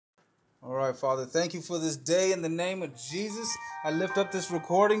All right, Father, thank you for this day. In the name of Jesus, I lift up this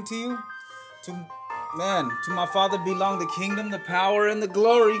recording to you. To my Father belong the kingdom, the power, and the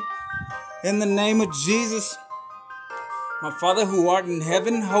glory. In the name of Jesus, my Father who art in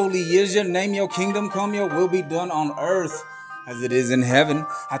heaven, holy is your name. Your kingdom come, your will be done on earth as it is in heaven.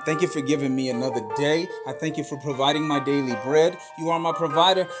 I thank you for giving me another day. I thank you for providing my daily bread. You are my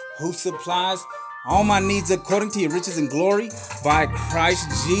provider who supplies all my needs according to your riches and glory by Christ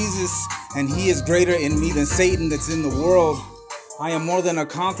Jesus. And he is greater in me than Satan that's in the world. I am more than a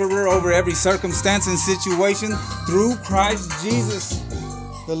conqueror over every circumstance and situation through Christ Jesus.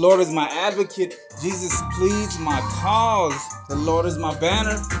 The Lord is my advocate. Jesus pleads my cause. The Lord is my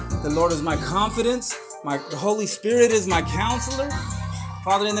banner. The Lord is my confidence. The Holy Spirit is my counselor.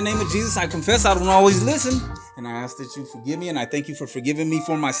 Father, in the name of Jesus, I confess I don't always listen. And I ask that you forgive me. And I thank you for forgiving me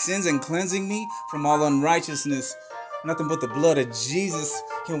for my sins and cleansing me from all unrighteousness. Nothing but the blood of Jesus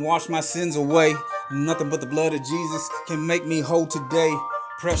can wash my sins away. Nothing but the blood of Jesus can make me whole today.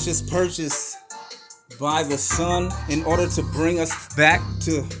 Precious purchase by the Son in order to bring us back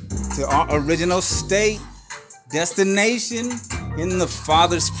to our original state, destination in the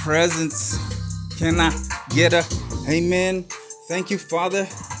Father's presence. Can I get a amen? Thank you, Father.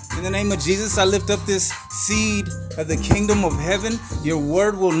 In the name of Jesus, I lift up this seed of the kingdom of heaven. Your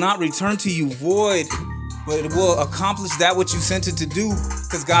word will not return to you void, but it will accomplish that which you sent it to do,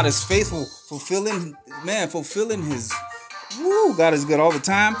 because God is faithful, fulfilling his. Woo, God is good all the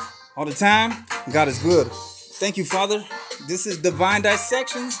time. All the time, God is good. Thank you, Father. This is Divine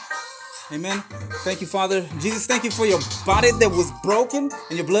Dissections. Amen. Thank you, Father. Jesus, thank you for your body that was broken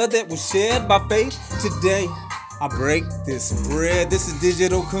and your blood that was shed by faith. Today, I break this bread. This is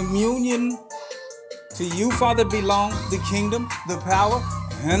digital communion. To you, Father, belong the kingdom, the power,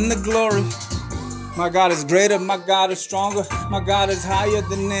 and the glory. My God is greater. My God is stronger. My God is higher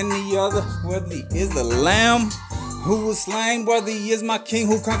than any other. Worthy is the Lamb who was slain. Worthy is my King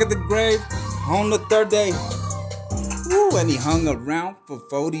who conquered the grave on the third day. Woo, and he hung around for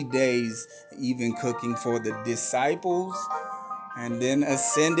 40 days, even cooking for the disciples, and then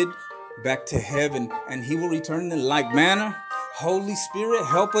ascended back to heaven. And he will return in like manner. Holy Spirit,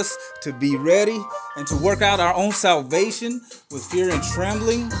 help us to be ready and to work out our own salvation with fear and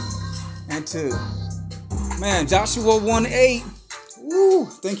trembling. And Joshua 1:8. Woo,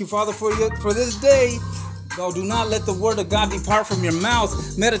 thank you, Father, for this day. Oh, do not let the word of God depart from your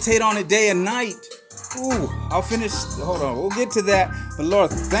mouth. Meditate on it day and night. Ooh, I'll finish. Hold on, we'll get to that. But Lord,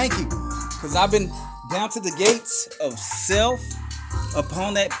 thank you, because I've been down to the gates of self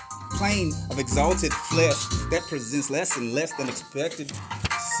upon that plane of exalted flesh that presents less and less than expected.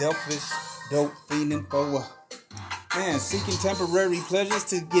 Selfish, dope fiending for seeking temporary pleasures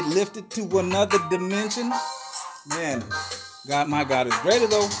to get lifted to another dimension. Man, my God is greater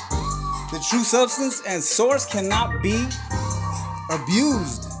though. The true substance and source cannot be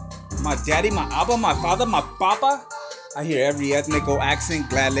abused. My daddy, my abba, my father, my papa. I hear every ethnical accent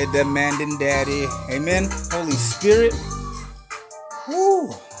gladly demanding daddy. Amen. Holy Spirit.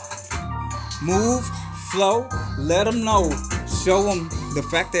 Woo. Move, flow, let them know. Show them the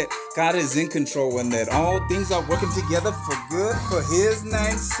fact that God is in control and that all things are working together for good for his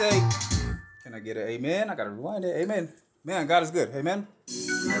name's sake. Can I get an amen? I got to rewind it. Amen. Man, God is good. Amen.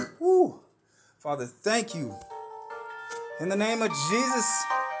 Woo. Father, thank you. In the name of Jesus,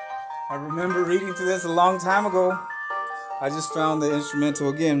 I remember reading to this a long time ago. I just found the instrumental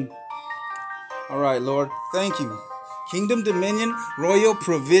again. All right, Lord, thank you. Kingdom dominion, royal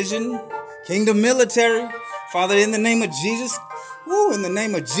provision, kingdom military. Father, in the name of Jesus, in the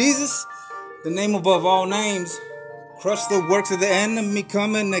name of Jesus, the name above all names, crush the works of the enemy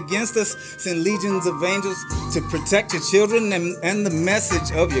coming against us. Send legions of angels to protect your children and the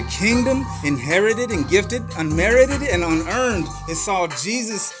message of your kingdom, inherited and gifted, unmerited and unearned. It's all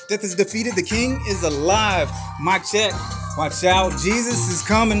Jesus. Death is defeated. The King is alive. Mic check. Watch out. Jesus is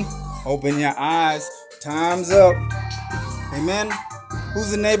coming. Open your eyes. Time's up. Amen.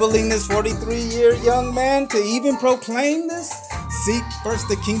 Who's enabling this 43-year young man to even proclaim this? Seek first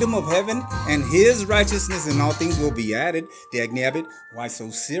the kingdom of heaven and his righteousness, and all things will be added. Dag nabbit, why so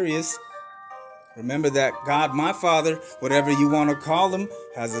serious? Remember that God, my Father, whatever you want to call him,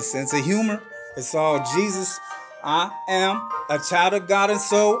 has a sense of humor. It's all Jesus. I am a child of God, and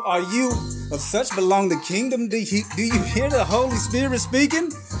so are you. Of such belong the kingdom. Do you hear the Holy Spirit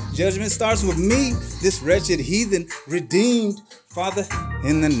speaking? Judgment starts with me, this wretched heathen, redeemed. Father,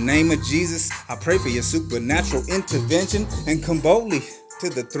 in the name of Jesus, I pray for your supernatural intervention and come boldly to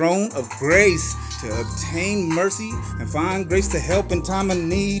the throne of grace to obtain mercy and find grace to help in time of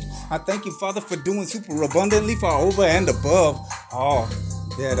need. I thank you, Father, for doing super abundantly, far over and above all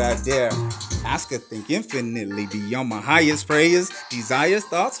that I dare ask or think infinitely beyond my highest prayers, desires,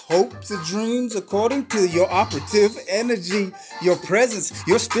 thoughts, hopes, and dreams, according to your operative energy, your presence,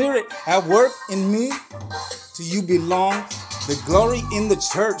 your spirit at work in me. To you belong the glory in the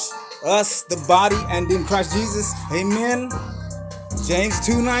church, us, the body, and in Christ Jesus. Amen. James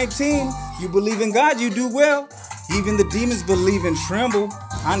 2:19. You believe in God, you do well. Even the demons believe and tremble.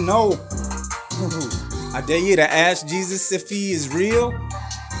 I know. I dare you to ask Jesus if he is real.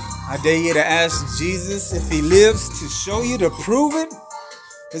 I dare you to ask Jesus if he lives to show you to prove it.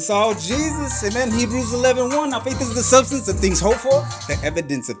 It's all Jesus. Amen. Hebrews 11:1. Now faith is the substance of things hoped for, the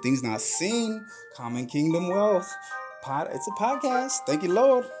evidence of things not seen. Common kingdom wealth. It's a podcast. Thank you,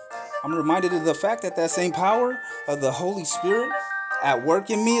 Lord. I'm reminded of the fact that that same power of the Holy Spirit at work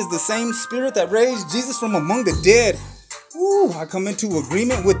in me is the same spirit that raised Jesus from among the dead. Woo, I come into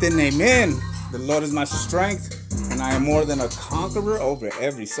agreement with an amen. The Lord is my strength, and I am more than a conqueror over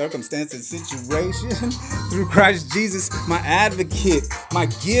every circumstance and situation through Christ Jesus, my advocate, my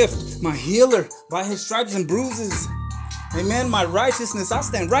gift, my healer, by his stripes and bruises. Amen. My righteousness, I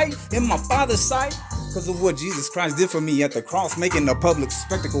stand right in my Father's sight because of what Jesus Christ did for me at the cross, making a public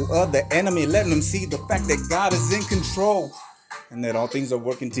spectacle of the enemy, letting them see the fact that God is in control and that all things are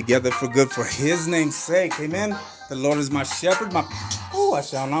working together for good for his name's sake. Amen. The Lord is my shepherd. I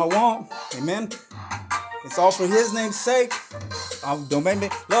shall not want. Amen. It's all for his name's sake. Don't make me,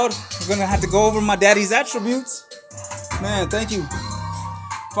 Lord, I'm going to have to go over my daddy's attributes. Man, thank you,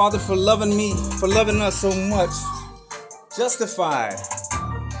 Father, for loving me, for loving us so much. Justified.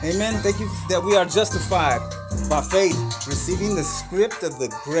 Amen. Thank you that we are justified by faith, receiving the script of the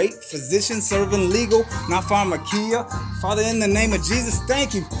great physician, serving legal, not pharmakia. Father, in the name of Jesus,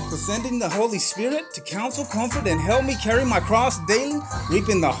 thank you for sending the Holy Spirit to counsel, comfort, and help me carry my cross daily,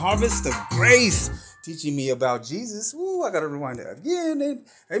 reaping the harvest of grace, teaching me about Jesus. Ooh, I got to rewind it again.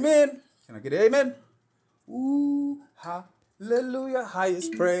 Amen. Can I get an amen? Ooh, hallelujah.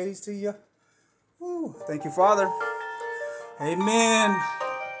 Highest praise to you. Ooh, thank you, Father. Amen.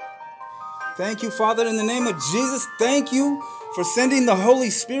 Thank you, Father, in the name of Jesus. Thank you for sending the Holy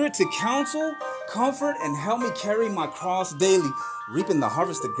Spirit to counsel, comfort, and help me carry my cross daily, reaping the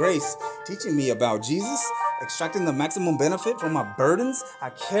harvest of grace, teaching me about Jesus, extracting the maximum benefit from my burdens I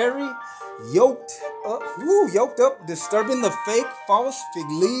carry, yoked up, disturbing the fake, false fig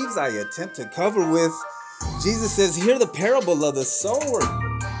leaves I attempt to cover with. Jesus says, hear the parable of the sower.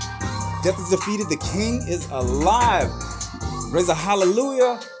 Death is defeated, the King is alive. Raise a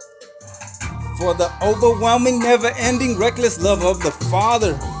hallelujah for the overwhelming, never-ending, reckless love of the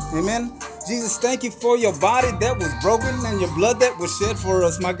Father. Amen. Jesus, thank you for your body that was broken and your blood that was shed for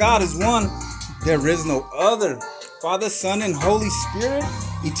us. My God is one. There is no other. Father, Son, and Holy Spirit.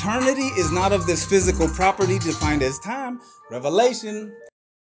 Eternity is not of this physical property defined as time. Revelation.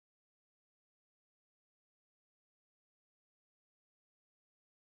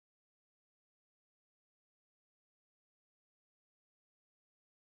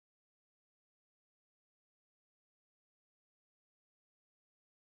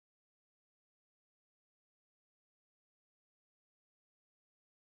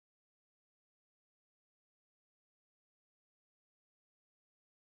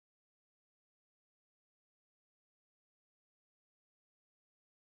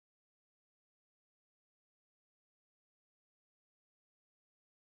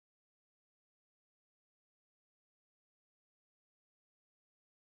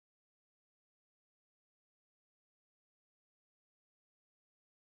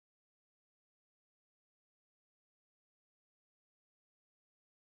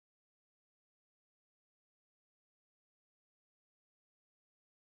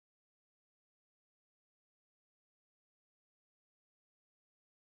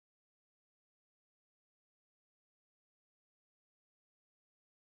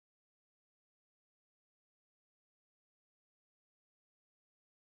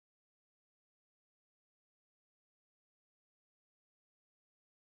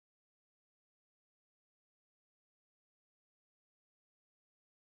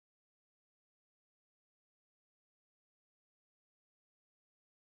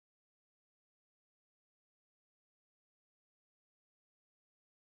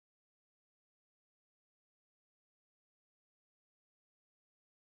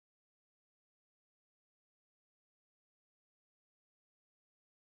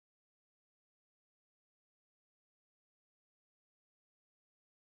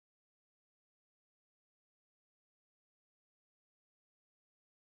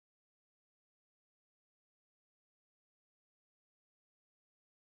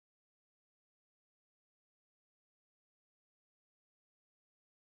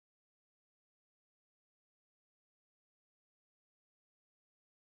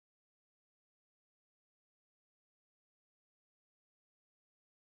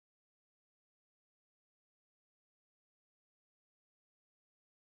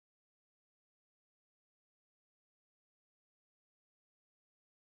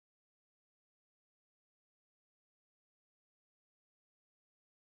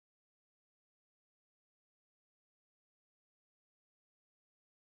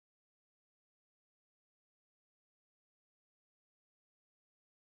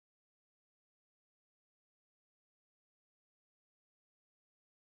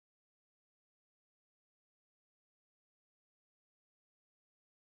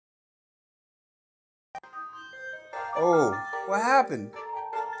 Oh, what happened?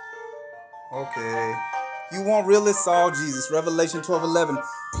 Okay. You want real? It's all Jesus. Revelation 12:11.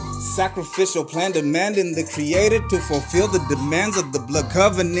 Sacrificial plan demanding the Creator to fulfill the demands of the blood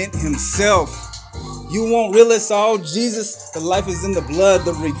covenant Himself. You won't realize all Jesus. The life is in the blood.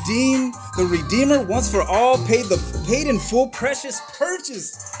 The Redeemer once for all paid in full precious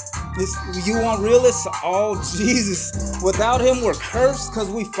purchase. You won't realize all Jesus. Without Him, we're cursed because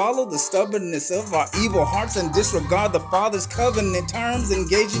we follow the stubbornness of our evil hearts and disregard the Father's covenant terms,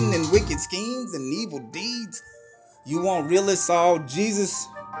 engaging in wicked schemes and evil deeds. You won't realize all Jesus.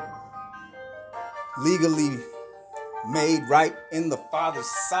 Legally made right in the Father's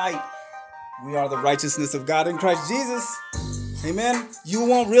sight. We are the righteousness of God in Christ Jesus. Amen. You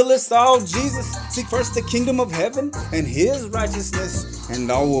want realist all Jesus. Seek first the kingdom of heaven and His righteousness,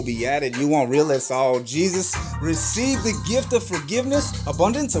 and all will be added. You want realist all Jesus. Receive the gift of forgiveness,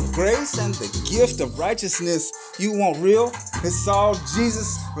 abundance of grace, and the gift of righteousness. You want real? It's all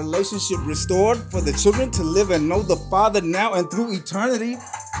Jesus. Relationship restored for the children to live and know the Father now and through eternity.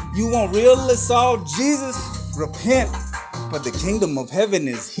 You want real? It's all Jesus. Repent, for the kingdom of heaven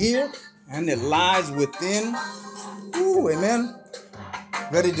is here and it lies within. Ooh, amen.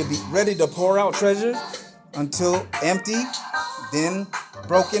 Ready to pour out treasures until empty, then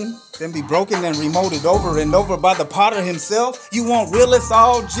broken, then be broken and remolded over and over by the potter himself. You want real? It's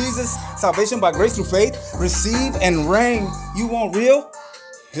all Jesus. Salvation by grace through faith. Receive and reign. You want real?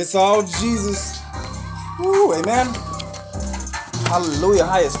 It's all Jesus. Ooh, amen. Hallelujah.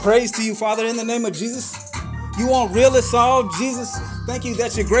 Highest praise to you, Father, in the name of Jesus. You want real? It's all Jesus. Thank you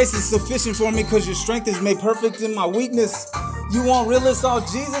that your grace is sufficient for me because your strength is made perfect in my weakness. You want real? It's all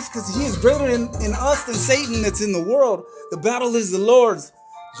Jesus because He is greater in us than Satan that's in the world. The battle is the Lord's.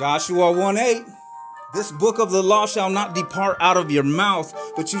 Joshua 1:8. This book of the law shall not depart out of your mouth,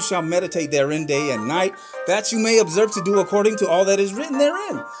 but you shall meditate therein day and night, that you may observe to do according to all that is written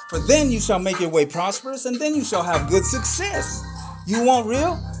therein. For then you shall make your way prosperous, and then you shall have good success. You want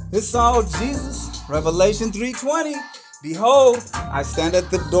real? It's all Jesus. Revelation 3:20. Behold, I stand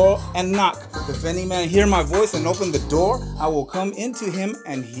at the door and knock. If any man hear my voice and open the door, I will come into him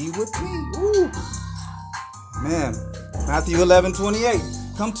and he with me. Ooh. Man, Matthew 11:28.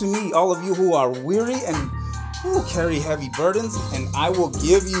 Come to me, all of you who are weary and who carry heavy burdens, and I will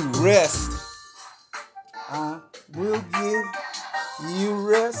give you rest. I will give you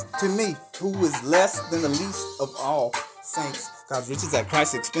rest. To me, who is less than the least of all saints. God's riches at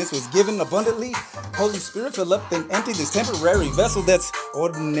Christ's expense was given abundantly. Holy Spirit, fill up and empty this temporary vessel that's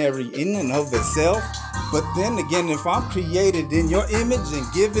ordinary in and of itself. But then again, if I'm created in your image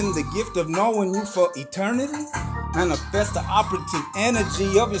and given the gift of knowing you for eternity, manifest the operative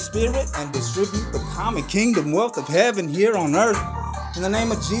energy of your spirit and distribute the common kingdom wealth of heaven here on earth. In the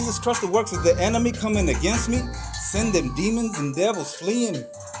name of Jesus, crush the works of the enemy coming against me. Send them demons and devils fleeing.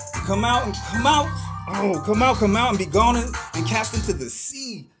 Come out and come out. Oh, come out and be gone and cast into the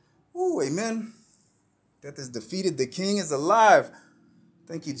sea. Ooh, amen. Death is defeated. The King is alive.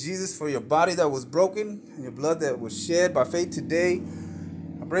 Thank you, Jesus, for your body that was broken and your blood that was shed by faith today.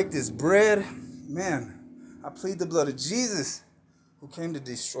 I break this bread. Man, I plead the blood of Jesus who came to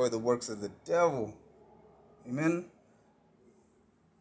destroy the works of the devil. Amen.